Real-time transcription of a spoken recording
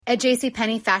At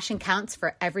JCPenney, fashion counts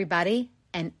for everybody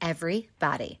and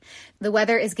everybody. The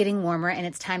weather is getting warmer and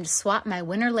it's time to swap my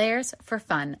winter layers for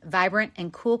fun, vibrant,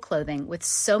 and cool clothing. With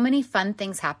so many fun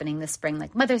things happening this spring,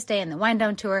 like Mother's Day and the Wind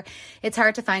Down Tour, it's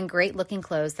hard to find great looking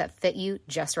clothes that fit you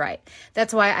just right.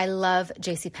 That's why I love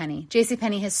JCPenney.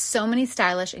 JCPenney has so many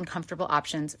stylish and comfortable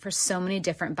options for so many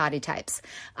different body types.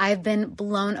 I've been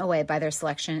blown away by their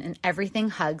selection, and everything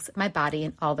hugs my body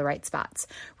in all the right spots.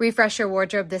 Refresh your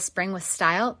wardrobe this spring with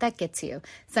style that gets you.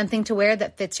 Something to wear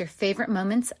that fits your favorite moments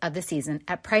of the season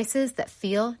at prices that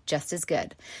feel just as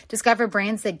good. Discover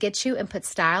brands that get you and put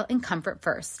style and comfort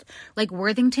first, like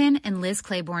Worthington and Liz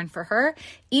Claiborne for her,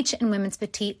 each in women's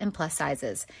petite and plus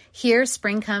sizes. Here,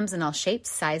 spring comes in all shapes,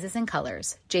 sizes, and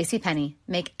colors. JCPenney,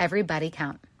 make everybody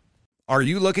count. Are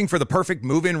you looking for the perfect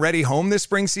move-in ready home this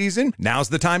spring season? Now's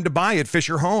the time to buy at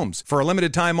Fisher Homes. For a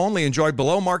limited time only, enjoy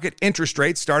below-market interest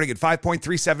rates starting at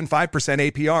 5.375%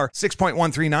 APR,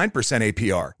 6.139%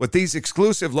 APR. With these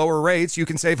exclusive lower rates, you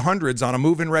can save hundreds on a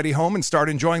move-in ready home and start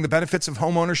enjoying the benefits of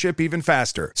homeownership even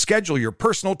faster. Schedule your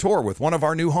personal tour with one of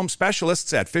our new home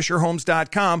specialists at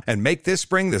FisherHomes.com and make this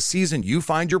spring the season you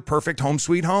find your perfect home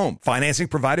sweet home. Financing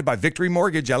provided by Victory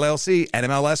Mortgage, LLC,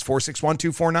 NMLS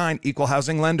 461249, Equal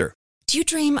Housing Lender. Do you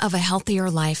dream of a healthier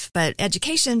life, but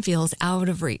education feels out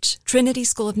of reach? Trinity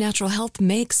School of Natural Health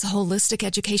makes holistic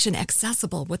education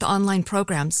accessible with online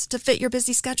programs to fit your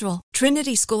busy schedule.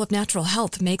 Trinity School of Natural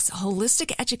Health makes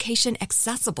holistic education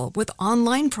accessible with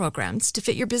online programs to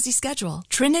fit your busy schedule.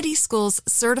 Trinity School's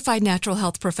Certified Natural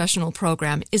Health Professional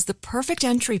Program is the perfect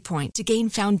entry point to gain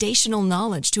foundational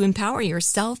knowledge to empower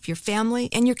yourself, your family,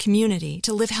 and your community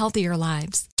to live healthier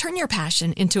lives. Turn your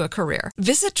passion into a career.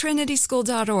 Visit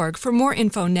trinityschool.org for more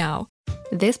info now.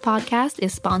 This podcast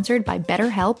is sponsored by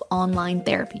BetterHelp Online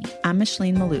Therapy. I'm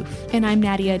Micheline Maloof. And I'm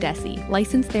Nadia Desi,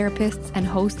 licensed therapists and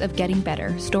host of Getting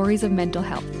Better, Stories of Mental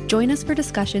Health. Join us for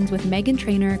discussions with Megan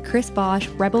Trainor, Chris Bosch,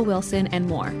 Rebel Wilson, and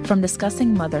more. From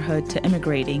discussing motherhood to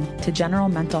immigrating to general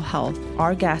mental health,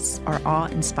 our guests are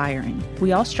awe-inspiring.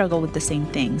 We all struggle with the same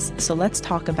things, so let's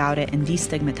talk about it and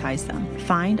destigmatize them.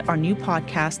 Find our new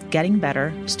podcast, Getting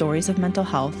Better, Stories of Mental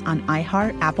Health, on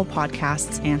iHeart, Apple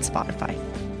Podcasts, and Spotify.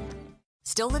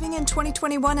 Still living in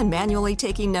 2021 and manually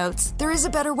taking notes? There is a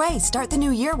better way. Start the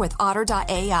new year with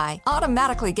Otter.ai.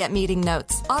 Automatically get meeting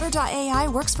notes. Otter.ai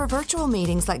works for virtual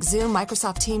meetings like Zoom,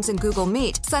 Microsoft Teams, and Google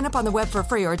Meet. Sign up on the web for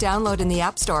free or download in the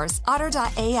app stores.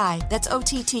 Otter.ai. That's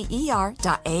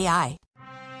OTTER.ai.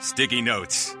 Sticky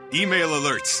notes, email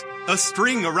alerts, a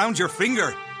string around your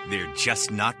finger. They're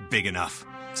just not big enough.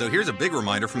 So here's a big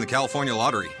reminder from the California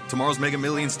Lottery. Tomorrow's Mega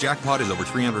Millions jackpot is over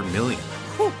 $300 million.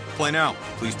 Whew. Play now.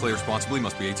 Please play responsibly.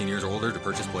 Must be 18 years or older to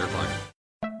purchase player client.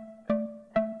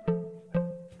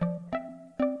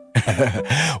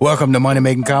 Welcome to Money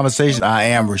Making Conversation. I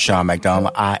am Rushion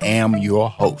McDonald. I am your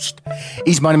host.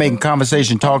 Each Money Making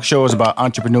Conversation talk show is about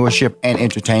entrepreneurship and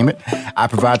entertainment. I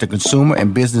provide the consumer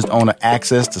and business owner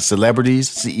access to celebrities,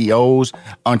 CEOs,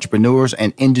 entrepreneurs,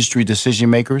 and industry decision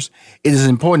makers. It is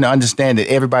important to understand that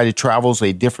everybody travels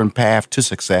a different path to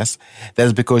success. That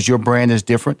is because your brand is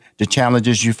different. The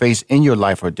challenges you face in your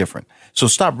life are different. So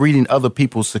stop reading other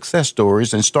people's success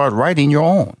stories and start writing your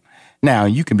own. Now,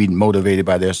 you can be motivated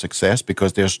by their success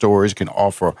because their stories can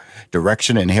offer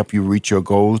direction and help you reach your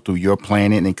goals through your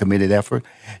planning and committed effort.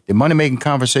 The Money Making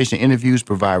Conversation interviews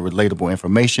provide relatable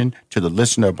information to the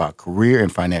listener about career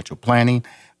and financial planning,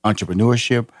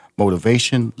 entrepreneurship,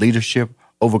 motivation, leadership,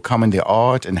 overcoming the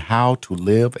odds, and how to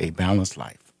live a balanced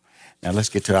life. Now, let's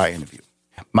get to our interview.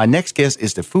 My next guest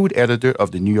is the food editor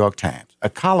of the New York Times, a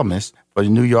columnist for the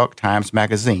New York Times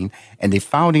Magazine, and the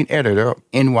founding editor of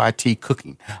NYT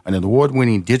Cooking, an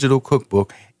award-winning digital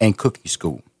cookbook and cooking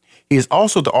school. He is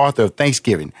also the author of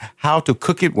Thanksgiving, How to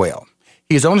Cook It Well.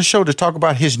 He is on the show to talk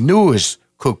about his newest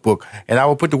cookbook, and I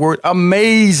will put the word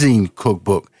amazing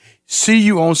cookbook. See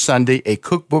You on Sunday, a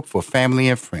cookbook for family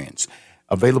and friends.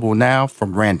 Available now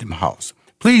from Random House.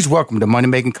 Please welcome to Money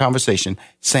Making Conversation,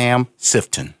 Sam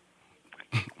Sifton.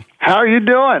 How are you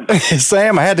doing?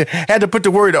 Sam, I had to put the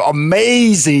word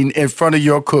amazing in front of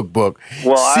your cookbook.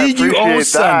 Well, See You on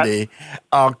Sunday,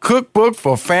 a cookbook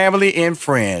for family and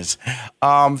friends.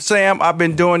 Sam, I've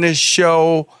been doing this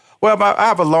show. Well, I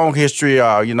have a long history,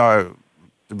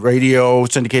 radio,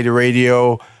 syndicated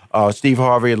radio. Steve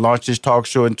Harvey launched his talk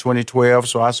show in 2012,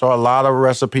 so I saw a lot of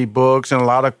recipe books and a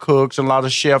lot of cooks and a lot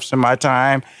of chefs in my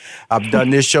time. I've done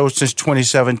this show since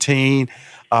 2017.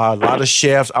 A lot of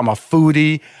chefs. I'm a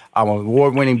foodie. I'm an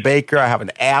award-winning baker. I have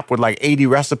an app with like 80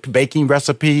 baking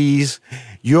recipes.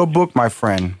 Your book, my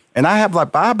friend, and I have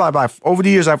over the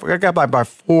years, I got like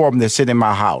 4 of them that sit in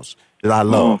my house that I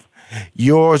love.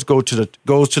 yours goes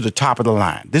to the top of the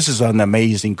line. This is an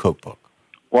amazing cookbook.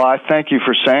 Well, I thank you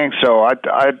for saying so.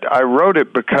 I wrote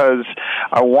it because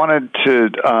I wanted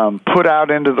to put out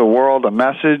into the world a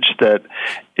message that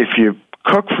if you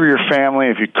cook for your family,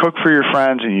 if you cook for your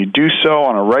friends, and you do so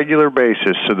on a regular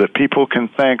basis so that people can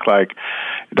think, like,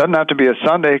 it doesn't have to be a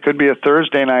Sunday, it could be a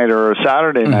Thursday night or a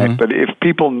Saturday night, but if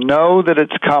people know that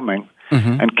it's coming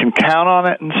and can count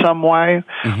on it in some way,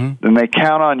 then they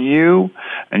count on you,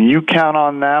 and you count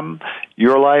on them,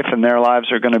 your life and their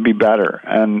lives are going to be better.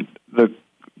 And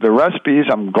the recipes,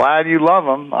 I'm glad you love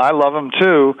them. I love them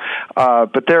too,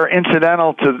 but they're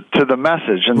incidental to the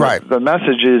message. And the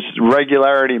message is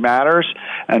regularity matters,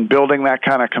 and building that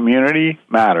kind of community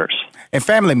matters. And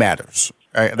family matters.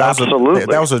 Absolutely.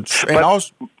 But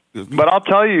I'll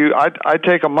tell you, I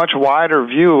take a much wider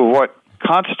view of what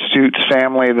constitutes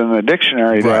family than the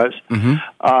dictionary does. There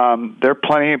are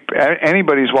plenty.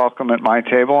 Anybody's welcome at my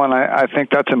table, and I think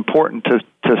that's important to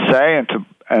say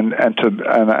and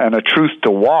a truth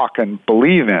to walk and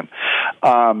believe in.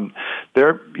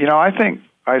 I think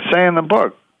I say in the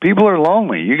book, people are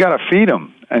lonely. You got to feed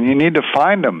them, and you need to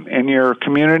find them in your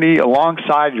community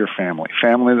alongside your family.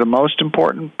 Family is the most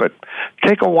important, but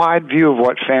take a wide view of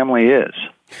what family is.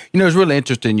 It's really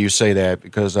interesting you say that,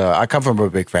 because I come from a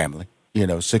big family.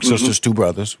 6 sisters, 2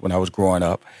 brothers when I was growing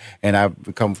up, and I've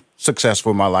become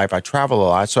successful in my life. I travel a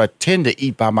lot, so I tend to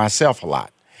eat by myself a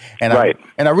lot. And I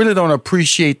really don't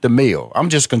appreciate the meal. I'm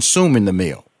just consuming the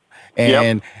meal.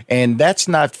 And that's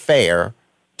not fair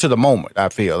to the moment, I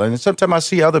feel. And sometimes I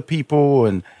see other people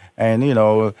and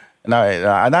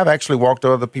I've actually walked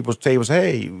to other people's tables.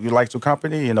 Hey, you like some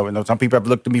company? Some people have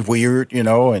looked at me weird, but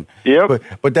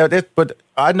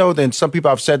I know that some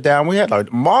people I've sat down, we had a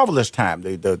marvelous time.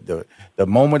 The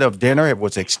moment of dinner, it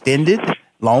was extended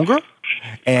longer.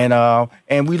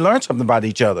 And we learned something about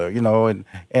each other,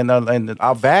 and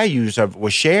our values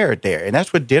were shared there. And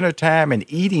that's what dinner time and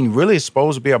eating really is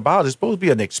supposed to be about. It's supposed to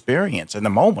be an experience in the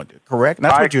moment, correct?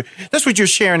 And that's what you're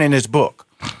sharing in this book.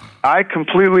 I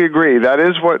completely agree. That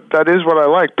is what I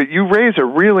like. But you raise a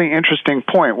really interesting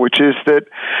point, which is that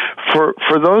for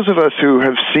those of us who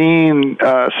have seen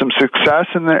some success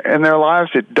in their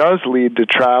lives, it does lead to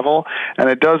travel, and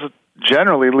it does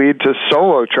generally lead to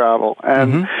solo travel.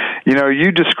 And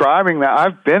you describing that,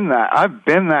 I've been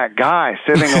that guy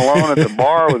sitting alone at the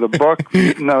bar with a book,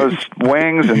 eating those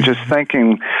wings, and just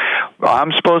thinking,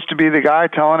 I'm supposed to be the guy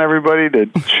telling everybody to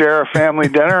share a family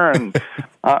dinner, and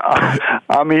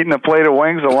I'm eating a plate of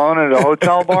wings alone at a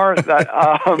hotel bar.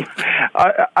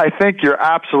 I think you're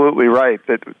absolutely right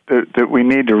that we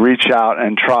need to reach out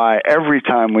and try every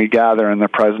time we gather in the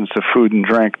presence of food and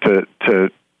drink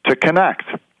to connect.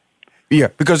 Yeah,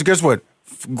 because guess what?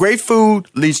 Great food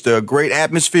leads to a great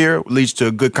atmosphere, leads to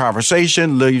a good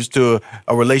conversation, leads to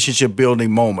a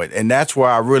relationship-building moment. And that's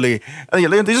why I'm going to tell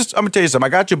you something. I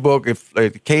got your book.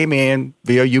 It came in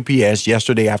via UPS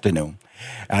yesterday afternoon.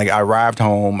 And I arrived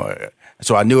home,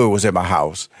 so I knew it was at my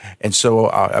house. And so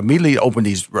I immediately opened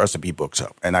these recipe books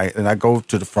up. And I go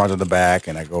to the front and the back,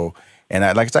 and I go, and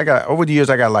over the years,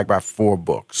 I got like about 4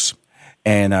 books.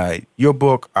 And your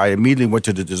book, I immediately went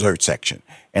to the dessert section,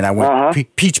 and I went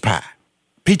peach pie.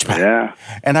 Yeah.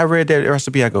 And I read that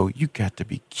recipe. I go, you got to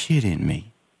be kidding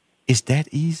me. Is that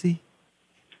easy?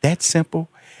 That simple?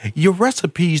 Your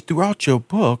recipes throughout your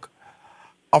book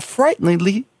are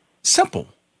frighteningly simple.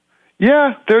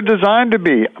 Yeah, they're designed to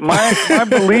be. My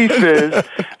belief is,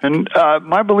 and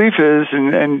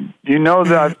you know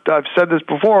that I've said this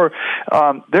before.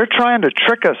 They're trying to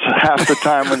trick us half the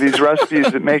time with these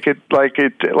recipes that make it like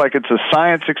it's a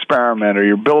science experiment, or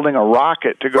you're building a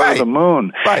rocket to go to the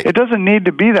moon. Right. It doesn't need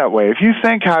to be that way. If you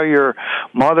think how your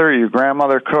mother or your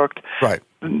grandmother cooked, it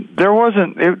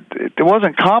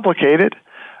wasn't complicated.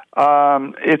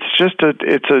 It's just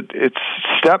it's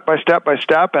step by step by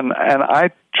step, and I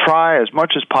try as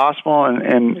much as possible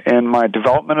in my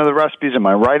development of the recipes and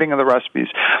my writing of the recipes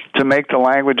to make the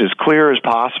language as clear as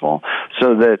possible,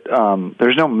 so that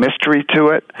there's no mystery to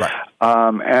it. Right.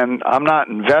 And I'm not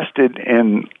invested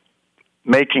in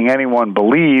making anyone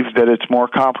believe that it's more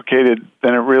complicated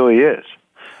than it really is.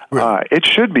 Really? It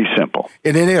should be simple.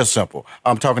 And it is simple.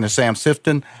 I'm talking to Sam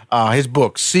Sifton. His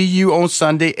book, See You on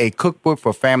Sunday, a cookbook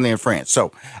for family and friends.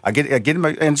 So I get him,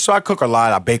 and so I cook a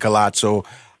lot. I bake a lot. So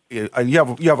you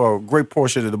have a great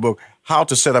portion of the book, how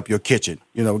to set up your kitchen.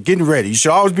 Getting ready. You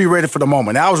should always be ready for the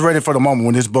moment. I was ready for the moment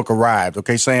when this book arrived.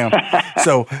 Okay, Sam.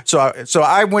 So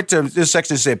I went to this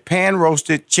section that said pan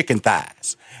roasted chicken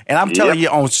thighs, and I'm telling you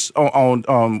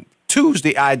on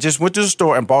Tuesday, I just went to the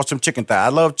store and bought some chicken thighs. I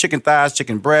love chicken thighs,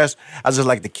 chicken breasts. I just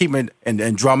like to keep them in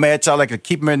drumettes. I like to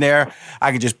keep them in there.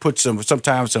 I can just put some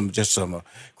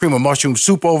cream of mushroom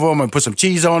soup over them and put some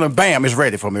cheese on them. Bam, it's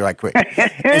ready for me right quick.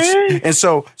 and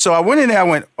so I went in there. I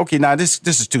went, okay, now this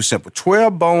is too simple.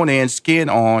 12 bone-in,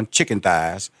 skin-on chicken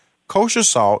thighs, kosher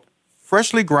salt,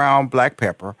 freshly ground black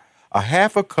pepper, a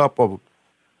half a cup of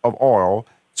oil,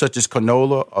 such as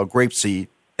canola or grapeseed.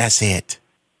 That's it.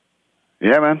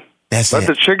 Yeah, man. Let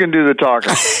the chicken do the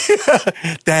talking.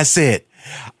 That's it.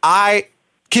 I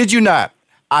kid you not.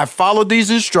 I followed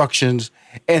these instructions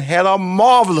and had a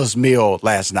marvelous meal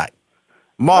last night.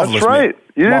 Marvelous. That's right.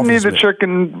 Meal. You didn't need the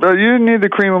chicken. You didn't need the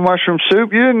cream of mushroom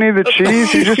soup. You didn't need the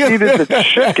cheese. You just needed the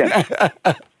chicken.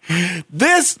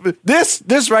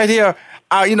 This right here.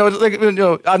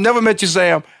 I've never met you,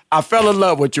 Sam. I fell in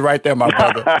love with you right there, my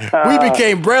brother. We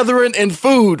became brethren in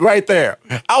food right there.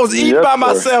 I was eating by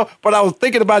myself, but I was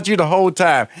thinking about you the whole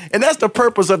time. And that's the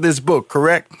purpose of this book,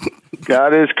 correct?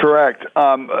 That is correct.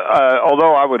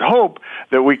 Although I would hope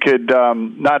that we could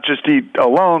not just eat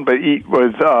alone, but eat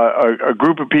with a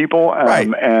group of people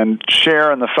and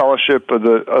share in the fellowship of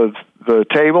the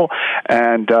table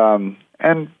and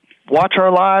watch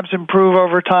our lives improve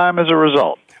over time as a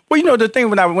result. Well, the thing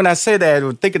when I say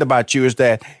that, thinking about you is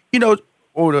that,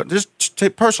 just to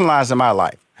personalize in my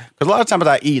life. Because a lot of times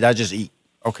I eat, I just eat,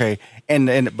 okay?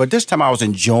 But this time I was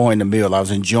enjoying the meal. I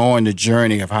was enjoying the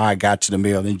journey of how I got to the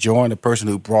meal, enjoying the person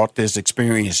who brought this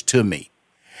experience to me.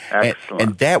 Excellent.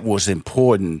 And that was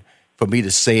important for me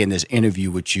to say in this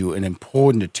interview with you, and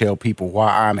important to tell people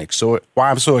why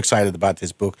I'm so excited about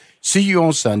this book. See you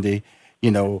on Sunday.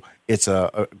 It's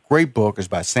a great book. It's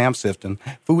by Sam Sifton,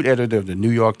 food editor of the New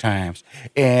York Times.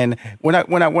 And when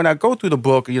I go through the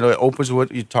book, it opens with,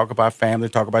 you talk about family,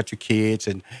 talk about your kids,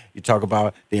 and you talk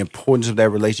about the importance of that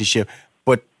relationship.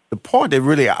 But the part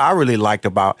that I really liked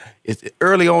about is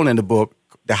early on in the book,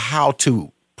 the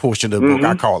how-to portion of the book,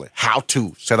 I call it. How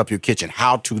to set up your kitchen,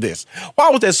 how to this. Why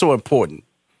was that so important?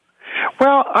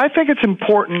 Well, I think it's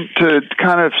important to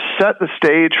kind of set the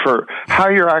stage for how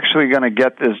you're actually going to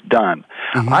get this done.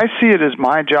 Mm-hmm. I see it as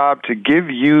my job to give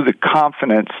you the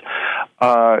confidence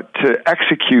to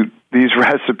execute these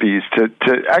recipes, to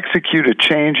execute a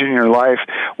change in your life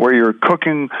where you're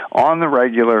cooking on the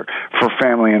regular for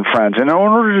family and friends. And in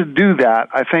order to do that,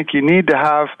 I think you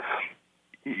got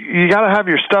to have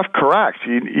your stuff correct.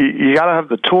 You got to have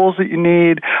the tools that you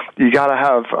need. You got to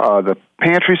have the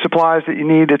pantry supplies that you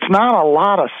need. It's not a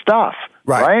lot of stuff,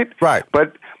 right? Right.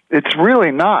 But it's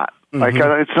really not. Mm-hmm. Like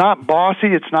it's not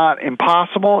bossy. It's not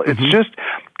impossible. Mm-hmm. It's just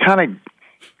kind of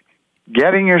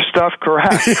getting your stuff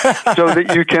correct so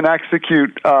that you can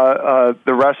execute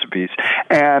the recipes.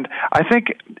 And I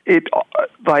think it,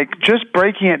 just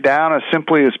breaking it down as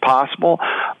simply as possible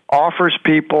offers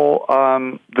people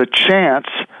the chance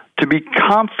to be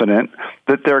confident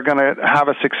that they're going to have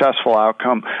a successful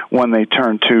outcome when they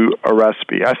turn to a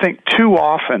recipe. I think too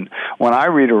often when I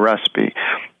read a recipe,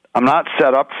 I'm not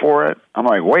set up for it. I'm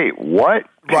like, wait, what?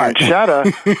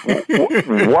 Pancetta?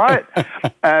 What?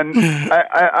 And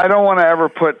I don't want to ever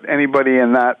put anybody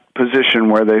in that position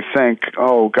where they think,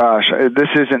 oh, gosh, this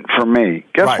isn't for me.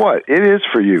 Guess what? It is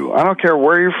for you. I don't care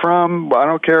where you're from. I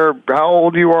don't care how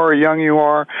old you are or young you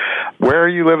are. Where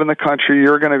you live in the country,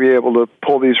 you're going to be able to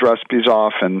pull these recipes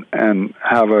off and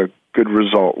have a good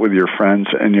result with your friends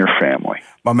and your family.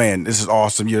 My man, this is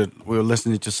awesome. We're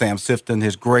listening to Sam Sifton,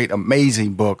 his great,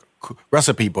 amazing book,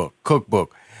 recipe book,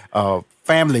 cookbook,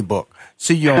 family book.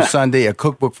 See you on Sunday, a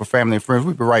cookbook for family and friends.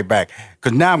 We'll be right back,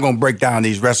 because now I'm going to break down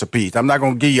these recipes. I'm not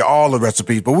going to give you all the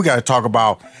recipes, but we got to talk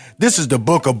about, this is the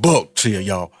book of books here,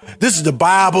 y'all. This is the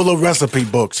Bible of recipe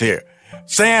books here.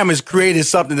 Sam has created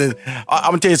something that,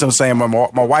 I'm going to tell you something, Sam.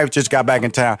 My wife just got back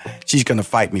in town. She's going to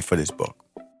fight me for this book.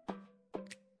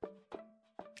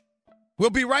 We'll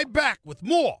be right back with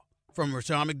more from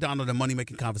Rushion McDonald and Money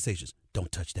Making Conversations.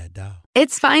 Don't touch that dial.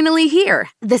 It's finally here,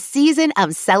 the season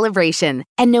of celebration.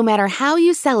 And no matter how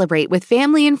you celebrate with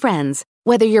family and friends,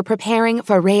 whether you're preparing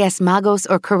for Reyes Magos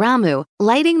or Karamu,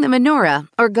 lighting the menorah,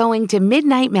 or going to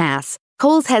midnight mass,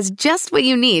 Kohl's has just what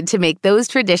you need to make those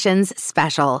traditions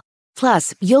special.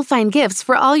 Plus, you'll find gifts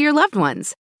for all your loved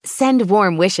ones. Send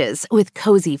warm wishes with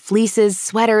cozy fleeces,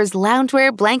 sweaters,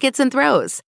 loungewear, blankets, and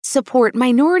throws. Support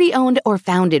minority-owned or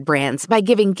founded brands by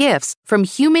giving gifts from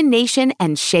Human Nation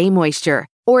and Shea Moisture,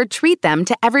 or treat them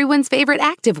to everyone's favorite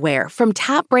activewear from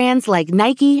top brands like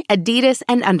Nike, Adidas,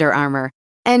 and Under Armour.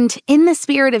 And in the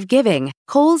spirit of giving,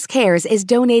 Kohl's Cares is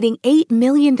donating $8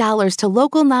 million to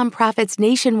local nonprofits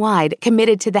nationwide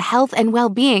committed to the health and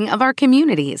well-being of our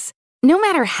communities. No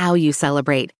matter how you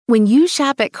celebrate, when you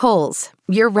shop at Kohl's,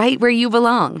 you're right where you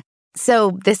belong.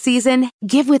 So this season,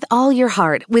 give with all your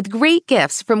heart with great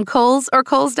gifts from Kohl's or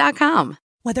Kohls.com.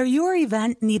 Whether your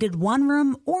event needed one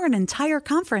room or an entire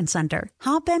conference center,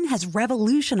 Hopin has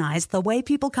revolutionized the way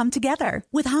people come together.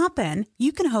 With Hopin,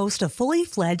 you can host a fully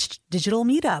fledged digital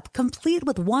meetup, complete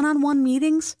with one-on-one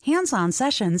meetings, hands-on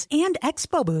sessions, and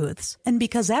expo booths. And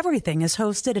because everything is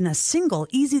hosted in a single,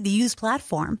 easy-to-use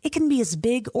platform, it can be as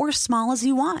big or small as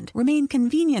you want, remain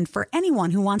convenient for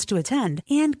anyone who wants to attend,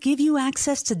 and give you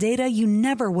access to data you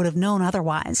never would have known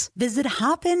otherwise. Visit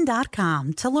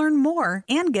hopin.com to learn more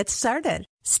and get started.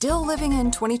 Still living in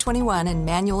 2021 and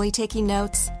manually taking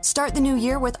notes? Start the new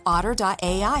year with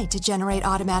Otter.ai to generate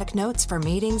automatic notes for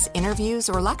meetings, interviews,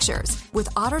 or lectures. With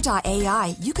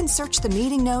Otter.ai, you can search the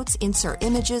meeting notes, insert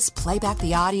images, play back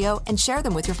the audio, and share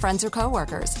them with your friends or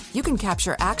coworkers. You can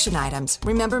capture action items,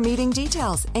 remember meeting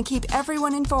details, and keep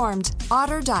everyone informed.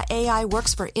 Otter.ai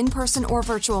works for in-person or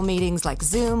virtual meetings like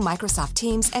Zoom, Microsoft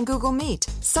Teams, and Google Meet.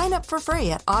 Sign up for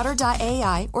free at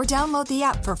Otter.ai or download the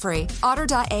app for free.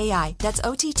 Otter.ai, that's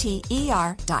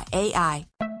OTTER.ai.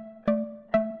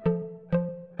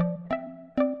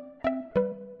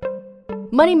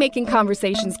 Money Making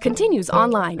Conversations continues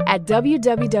online at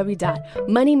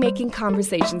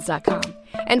www.moneymakingconversations.com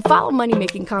and follow Money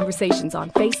Making Conversations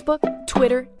on Facebook,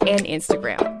 Twitter, and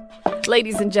Instagram.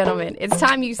 Ladies and gentlemen, it's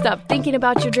time you stop thinking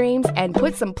about your dreams and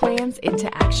put some plans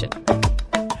into action.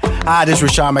 Hi, this is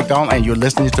Rushion McDonald, and you're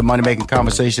listening to Money Making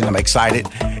Conversation. I'm excited.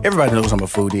 Everybody knows I'm a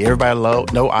foodie. Everybody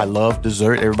know I love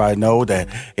dessert. Everybody know that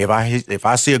if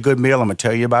I see a good meal, I'm gonna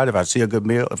tell you about it. If I see a good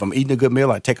meal, if I'm eating a good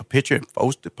meal, I take a picture and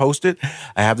post it.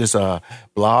 I have this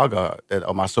blog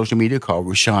on my social media called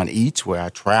Rushion Eats, where I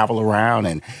travel around,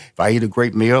 and if I eat a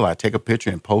great meal, I take a picture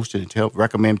and post it and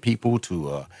recommend people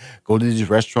to go to this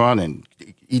restaurant and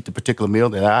eat the particular meal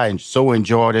that I so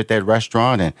enjoyed at that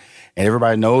restaurant. And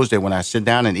everybody knows that when I sit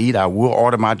down and eat, I will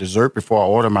order my dessert before I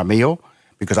order my meal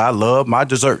because I love my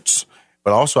desserts.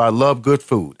 But also I love good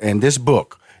food. And this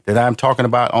book that I'm talking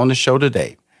about on the show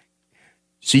today,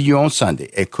 See You on Sunday,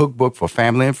 a cookbook for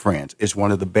family and friends, is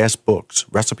one of the best books,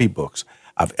 recipe books,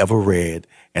 I've ever read.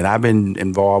 And I've been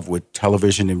involved with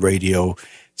television and radio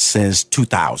since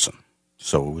 2000.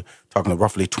 So we're talking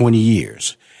roughly 20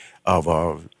 years of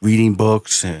reading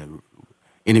books and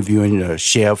interviewing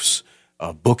chefs,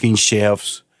 booking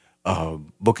chefs,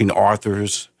 booking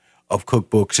authors of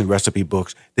cookbooks and recipe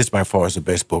books. This by far is the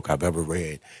best book I've ever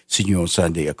read. See You on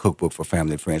Sunday, a cookbook for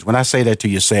family and friends. When I say that to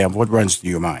you, Sam, what runs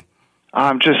through your mind?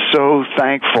 I'm just so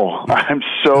thankful. I'm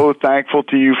so thankful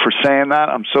to you for saying that.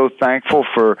 I'm so thankful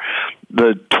for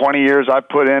the 20 years I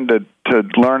put into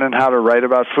learning how to write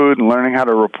about food and learning how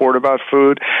to report about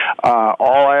food.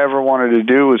 All I ever wanted to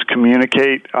do was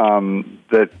communicate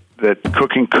that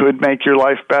cooking could make your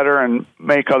life better and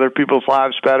make other people's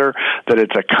lives better, that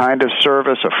it's a kind of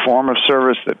service, a form of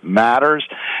service that matters,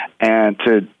 and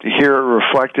to hear it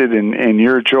reflected in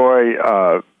your joy,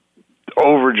 I'm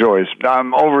overjoyed.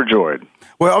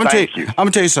 Well, I'm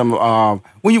gonna tell you something.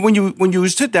 When you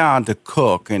sit down to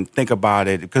cook and think about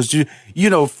it, because you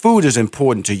know food is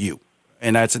important to you,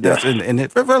 and that's and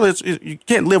really you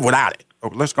can't live without it.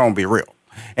 Let's go and be real.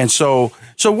 And so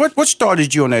what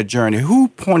started you on that journey? Who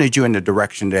pointed you in the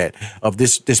direction of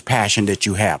this passion that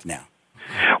you have now?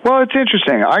 Well, it's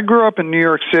interesting. I grew up in New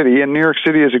York City, and New York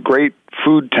City is a great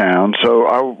food town. So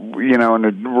in a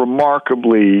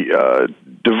remarkably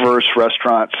diverse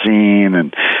restaurant scene,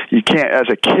 and you can't, as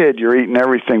a kid, you're eating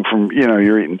everything from,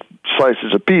 you're eating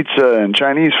slices of pizza and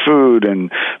Chinese food,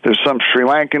 and there's some Sri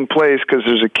Lankan place because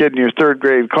there's a kid in your third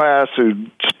grade class whose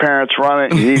parents run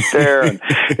it, and you eat there, and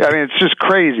it's just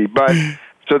crazy, but...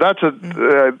 So those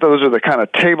are the kind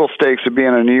of table stakes of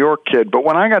being a New York kid. But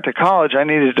when I got to college, I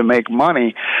needed to make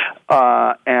money,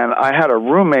 and I had a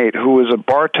roommate who was a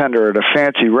bartender at a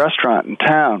fancy restaurant in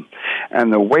town,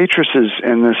 and the waitresses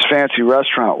in this fancy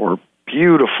restaurant were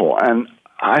beautiful, and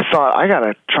I thought, I got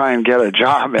to try and get a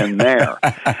job in there.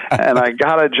 And I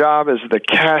got a job as the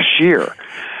cashier,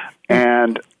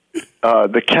 and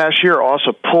the cashier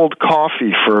also pulled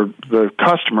coffee for the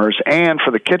customers and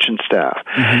for the kitchen staff.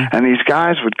 Mm-hmm. And these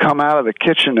guys would come out of the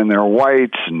kitchen in their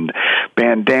whites and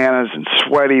bandanas and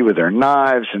sweaty with their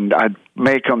knives, and I'd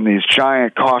make them these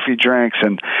giant coffee drinks,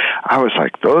 and I was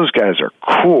like, those guys are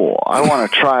cool. I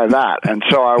want to try that. And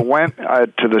so I went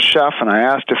to the chef, and I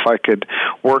asked if I could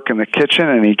work in the kitchen,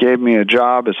 and he gave me a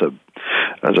job as a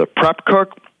prep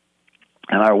cook.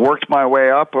 And I worked my way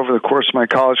up over the course of my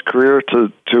college career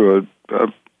to a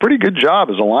pretty good job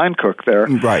as a line cook there.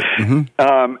 Right.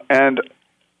 Mm-hmm. And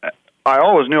I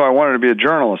always knew I wanted to be a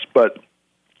journalist, but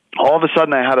all of a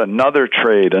sudden I had another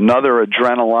trade, another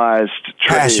adrenalized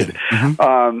trade. Passion.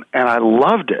 Mm-hmm. And I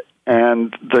loved it.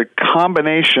 And the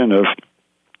combination of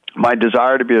my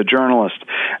desire to be a journalist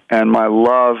and my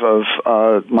love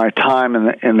of my time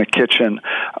in the kitchen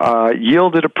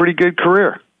yielded a pretty good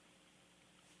career.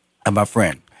 And my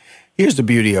friend, here's the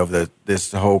beauty of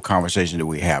this whole conversation that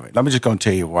we're having. I'm just going to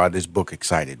tell you why this book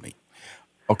excited me.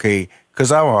 Okay,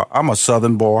 because I'm a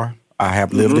Southern boy. I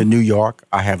have lived in New York.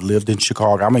 I have lived in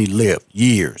Chicago. I mean, lived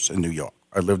years in New York.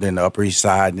 I lived in the Upper East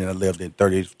Side, and then I lived in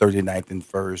 39th and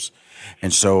 1st.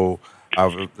 And so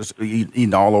I've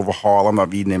eaten all over Harlem.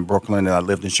 I've eaten in Brooklyn, and I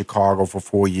lived in Chicago for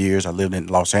 4 years. I lived in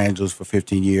Los Angeles for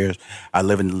 15 years. I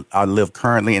live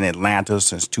currently in Atlanta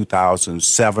since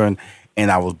 2007,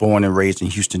 and I was born and raised in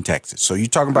Houston, Texas. So you're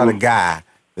talking about a guy,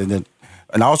 and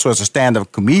also as a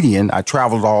stand-up comedian, I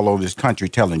traveled all over this country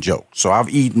telling jokes. So I've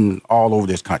eaten all over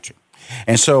this country.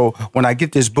 And so when I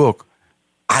get this book,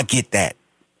 I get that.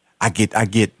 I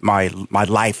get my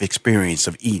life experience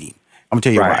of eating. I'm going to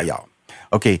tell you why, y'all.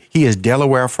 Okay, he has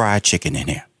Delaware fried chicken in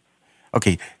here.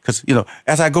 Okay, because,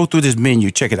 as I go through this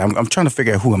menu, check it, I'm trying to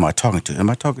figure out who am I talking to. Am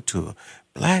I talking to a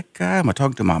black guy? Am I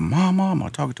talking to my mama? Am I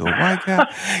talking to a white guy?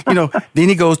 Then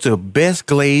he goes to best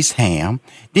glazed ham.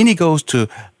 Then he goes to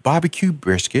barbecue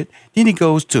brisket. Then he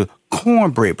goes to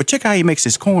cornbread. But check how he makes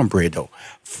his cornbread, though.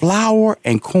 Flour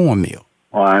and cornmeal.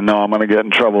 Well, I know I'm going to get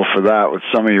in trouble for that with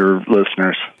some of your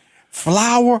listeners.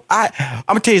 Flour? I'm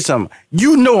going to tell you something.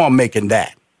 You know I'm making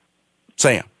that,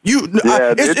 Sam.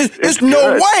 It's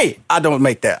no way I don't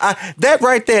make that. That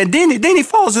right there. And then he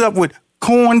follows it up with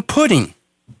corn pudding.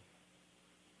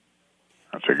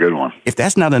 That's a good one. If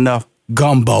that's not enough,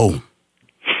 gumbo.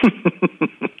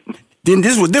 Then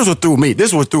this was through me.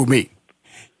 This was through me.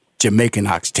 Jamaican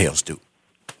oxtail stew.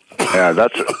 Yeah,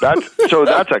 that's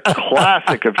a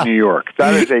classic of New York.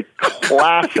 That is a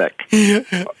classic.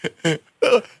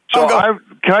 So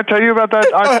can I tell you about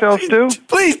that oxtail stew?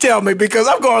 Please tell me, because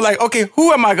I'm going like, okay,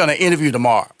 who am I going to interview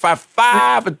tomorrow?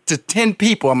 5 to 10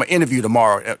 people I'm going to interview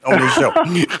tomorrow on this show.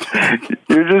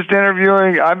 You're just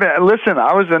interviewing. Listen,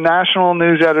 I was the national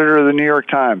news editor of the New York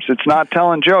Times. It's not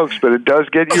telling jokes, but it does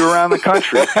get you around the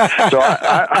country. So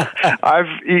I've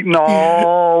eaten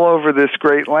all over this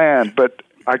great land, but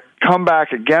I come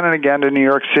back again and again to New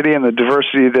York City and the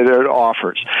diversity that it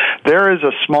offers. There is a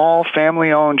small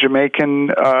family-owned Jamaican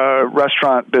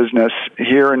restaurant business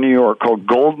here in New York called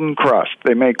Golden Crust.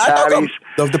 They make patties.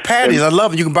 The patties, I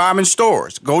love them. You can buy them in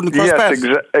stores. Golden Crust patties.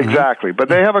 Yes, exactly. But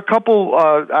they have a couple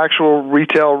actual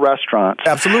retail restaurants.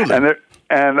 Absolutely.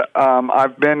 And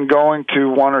I've been going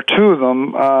to one or two of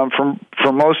them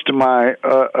for most of my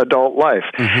adult life.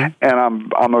 And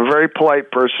I'm a very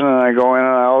polite person, and I go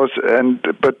in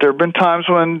but there have been times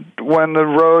when the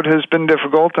road has been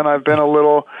difficult, and I've been a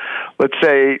little, let's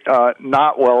say,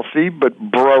 not wealthy but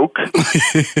broke,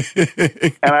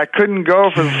 and I couldn't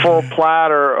go for the full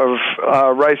platter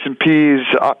of rice and peas,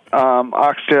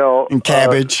 oxtail and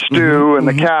cabbage stew, and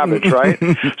the cabbage, right?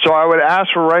 So I would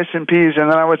ask for rice and peas, and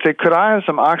then I would say, could I have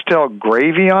some oxtail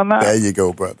gravy on that? There you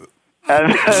go, brother.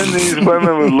 And then these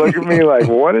women would look at me like,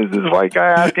 what is this white guy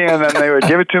asking? And then they would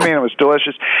give it to me, and it was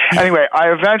delicious. Anyway,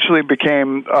 I eventually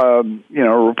became, a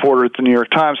reporter at the New York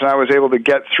Times, and I was able to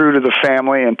get through to the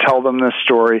family and tell them this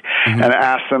story and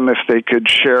ask them if they could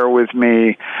share with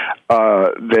me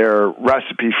their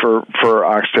recipe for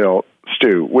oxtail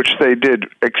stew, which they did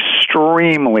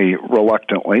extremely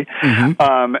reluctantly,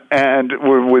 and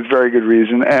with very good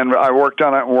reason. And I worked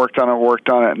on it,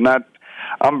 and that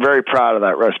I'm very proud of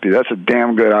that recipe. That's a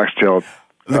damn good oxtail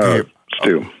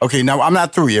stew. Okay, now I'm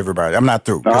not through, everybody. I'm not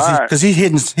through because he's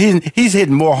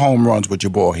hitting more home runs with your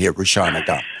boy here, Rushion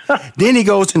McDonald. Then he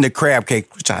goes into crab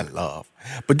cake, which I love.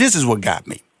 But this is what got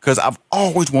me, because I've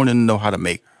always wanted to know how to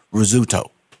make risotto.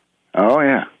 Oh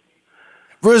yeah,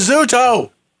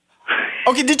 risotto.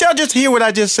 Okay, did y'all just hear what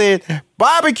I just said?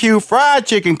 Barbecue, fried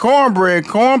chicken, cornbread,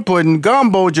 corn pudding,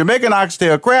 gumbo, Jamaican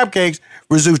oxtail, crab cakes,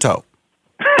 risotto.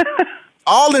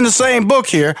 All in the same book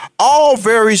here, all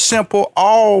very simple,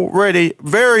 already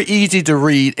very easy to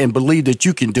read and believe that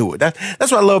you can do it.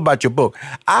 That's what I love about your book.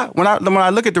 When I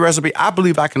look at the recipe, I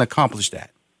believe I can accomplish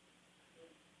that.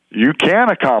 You can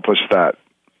accomplish that.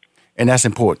 And that's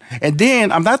important. And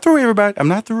then, I'm not through, everybody. I'm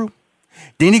not through.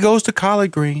 Then he goes to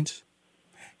collard greens,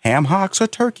 ham hocks or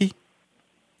turkey.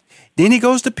 Then he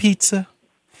goes to pizza.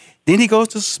 Then he goes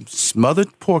to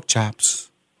smothered pork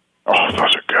chops. Oh,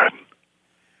 those are good.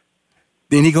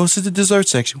 Then he goes to the dessert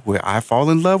section, where I fall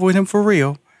in love with him for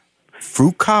real.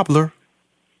 Fruit cobbler,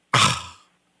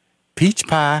 peach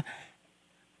pie,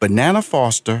 banana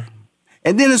foster.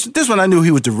 And then this one I knew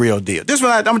he was the real deal. This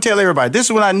one I'm going to tell everybody, this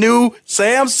is when I knew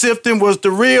Sam Sifton was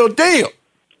the real deal.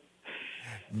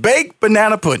 Baked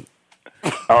banana pudding.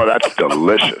 Oh, that's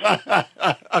delicious.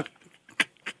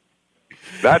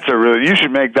 You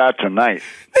should make that tonight.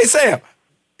 Hey, Sam,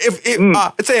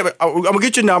 Sam, I'm going to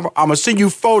get your number. I'm going to send you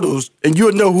photos, and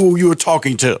you'll know who you're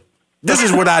talking to. This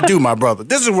is what I do, my brother.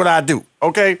 This is what I do,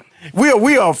 okay?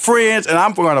 We are friends, and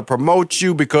I'm going to promote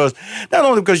you because not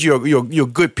only because you're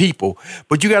good people,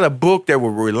 but you got a book that will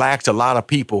relax a lot of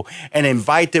people and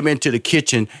invite them into the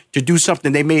kitchen to do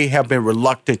something they may have been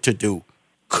reluctant to do,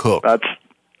 cook. That's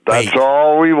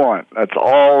all we want. That's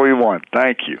all we want.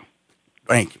 Thank you.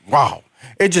 Thank you. Wow.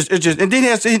 And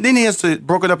then he has to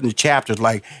broke it up into chapters,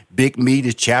 like big meat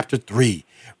is chapter 3.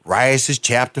 Rice is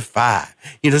chapter 5.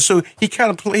 So he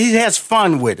has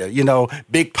fun with it,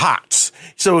 big pots.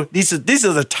 So these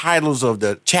are the titles of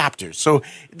the chapters. So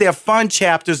they're fun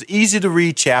chapters, easy to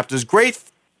read chapters, great,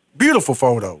 beautiful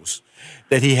photos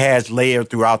that he has layered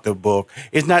throughout the book.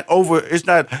 It's not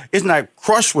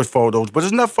crushed with photos, but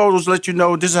there's enough photos to let you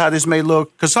know this is how this may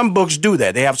look. Because some books do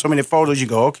that. They have so many photos, you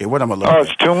go, okay, what am I looking at? Oh,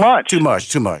 it's too much.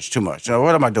 Too much.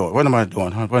 What am I doing? What am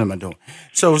I doing?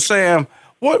 So, Sam,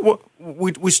 what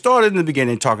we started in the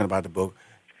beginning talking about the book.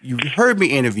 You heard me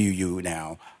interview you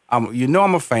now. I'm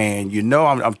a fan.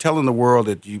 I'm telling the world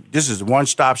that this is a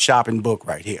one-stop shopping book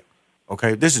right here.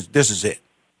 Okay, this is it.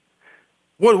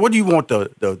 What do you want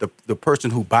the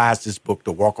person who buys this book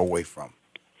to walk away from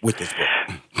with this book?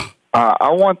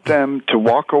 I want them to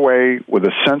walk away with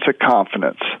a sense of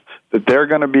confidence that they're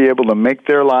going to be able to make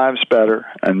their lives better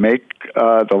and make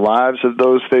the lives of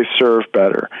those they serve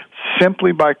better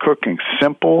simply by cooking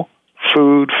simple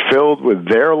food filled with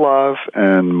their love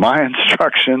and my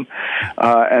instruction.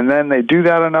 And then they do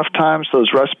that enough times,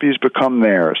 those recipes become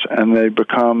theirs, and they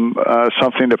become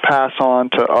something to pass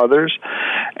on to others.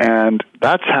 And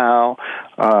that's how,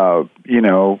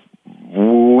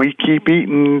 we keep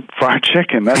eating fried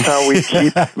chicken. That's how we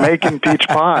keep making peach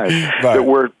pie. Right. That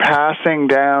we're passing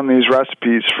down these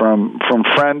recipes from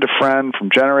friend to friend, from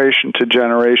generation to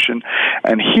generation.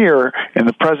 And here, in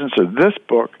the presence of this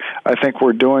book, I think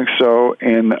we're doing so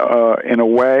in a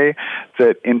way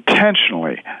that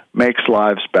intentionally makes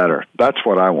lives better. That's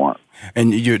what I want.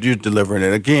 And you're delivering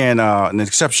it. Again, an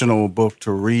exceptional book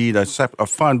to read, a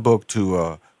fun book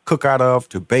to cook out of,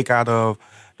 to bake out of.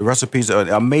 The recipes are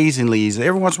amazingly easy.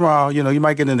 Every once in a while, you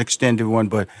might get an extended one,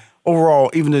 but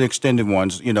overall, even the extended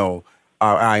ones,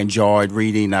 I enjoyed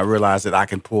reading. I realized that I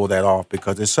can pull that off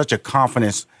because it's such a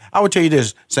confidence. I would tell you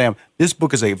this, Sam, this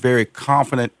book is a very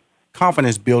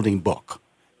confidence-building book.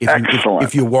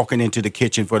 If you're walking into the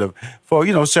kitchen for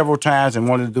several times and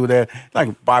wanted to do that,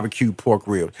 like barbecue pork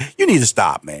ribs, you need to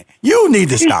stop, man. You need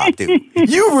to stop, dude.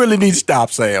 You really need to stop,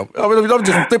 Sam. I'm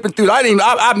just flipping through.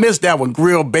 I missed that one.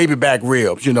 Grilled baby back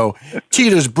ribs,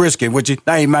 Cheetah's brisket, which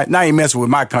now you messing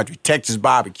with my country, Texas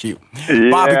barbecue,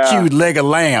 barbecued leg of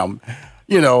lamb,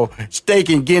 steak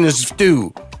and Guinness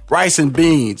stew, rice and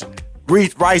beans.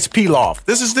 Rice pilaf.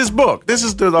 This is this book. This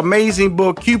is the amazing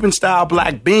book, Cuban-style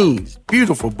black beans.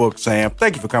 Beautiful book, Sam.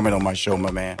 Thank you for coming on my show,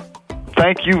 my man.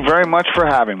 Thank you very much for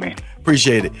having me.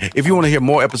 Appreciate it. If you want to hear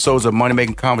more episodes of Money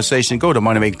Making Conversation, go to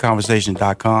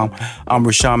moneymakingconversation.com. I'm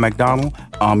Rushion McDonald.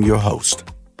 I'm your host.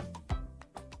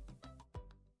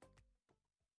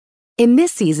 In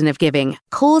this season of giving,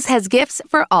 Kohl's has gifts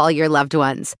for all your loved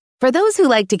ones. For those who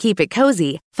like to keep it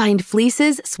cozy, find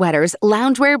fleeces, sweaters,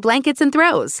 loungewear, blankets, and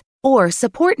throws. Or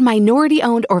support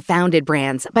minority-owned or founded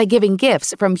brands by giving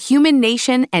gifts from Human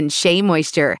Nation and Shea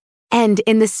Moisture. And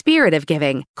in the spirit of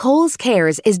giving, Kohl's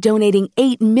Cares is donating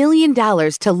 $8 million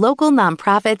to local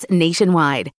nonprofits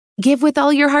nationwide. Give with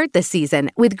all your heart this season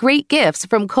with great gifts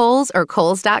from Kohl's or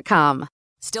Kohls.com.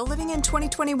 Still living in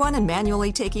 2021 and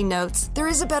manually taking notes? There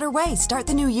is a better way. Start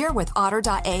the new year with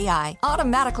Otter.ai.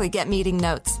 Automatically get meeting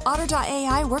notes.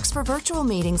 Otter.ai works for virtual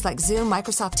meetings like Zoom,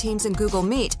 Microsoft Teams, and Google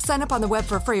Meet. Sign up on the web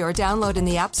for free or download in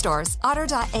the app stores.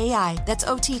 Otter.ai. That's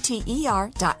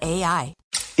OTTER.ai.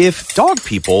 If dog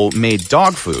people made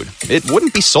dog food, it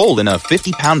wouldn't be sold in a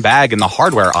 50-pound bag in the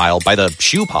hardware aisle by the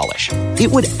shoe polish.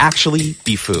 It would actually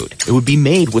be food. It would be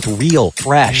made with real,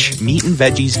 fresh meat and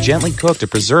veggies gently cooked to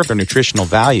preserve their nutritional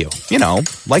value.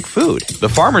 Like food. The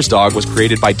Farmer's Dog was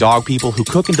created by dog people who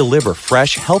cook and deliver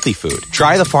fresh, healthy food.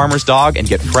 Try the Farmer's Dog and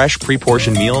get fresh,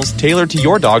 pre-portioned meals tailored to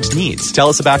your dog's needs. Tell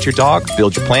us about your dog,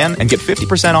 build your plan, and get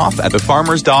 50% off at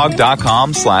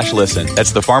thefarmersdog.com/listen.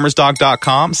 That's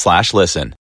thefarmersdog.com/listen.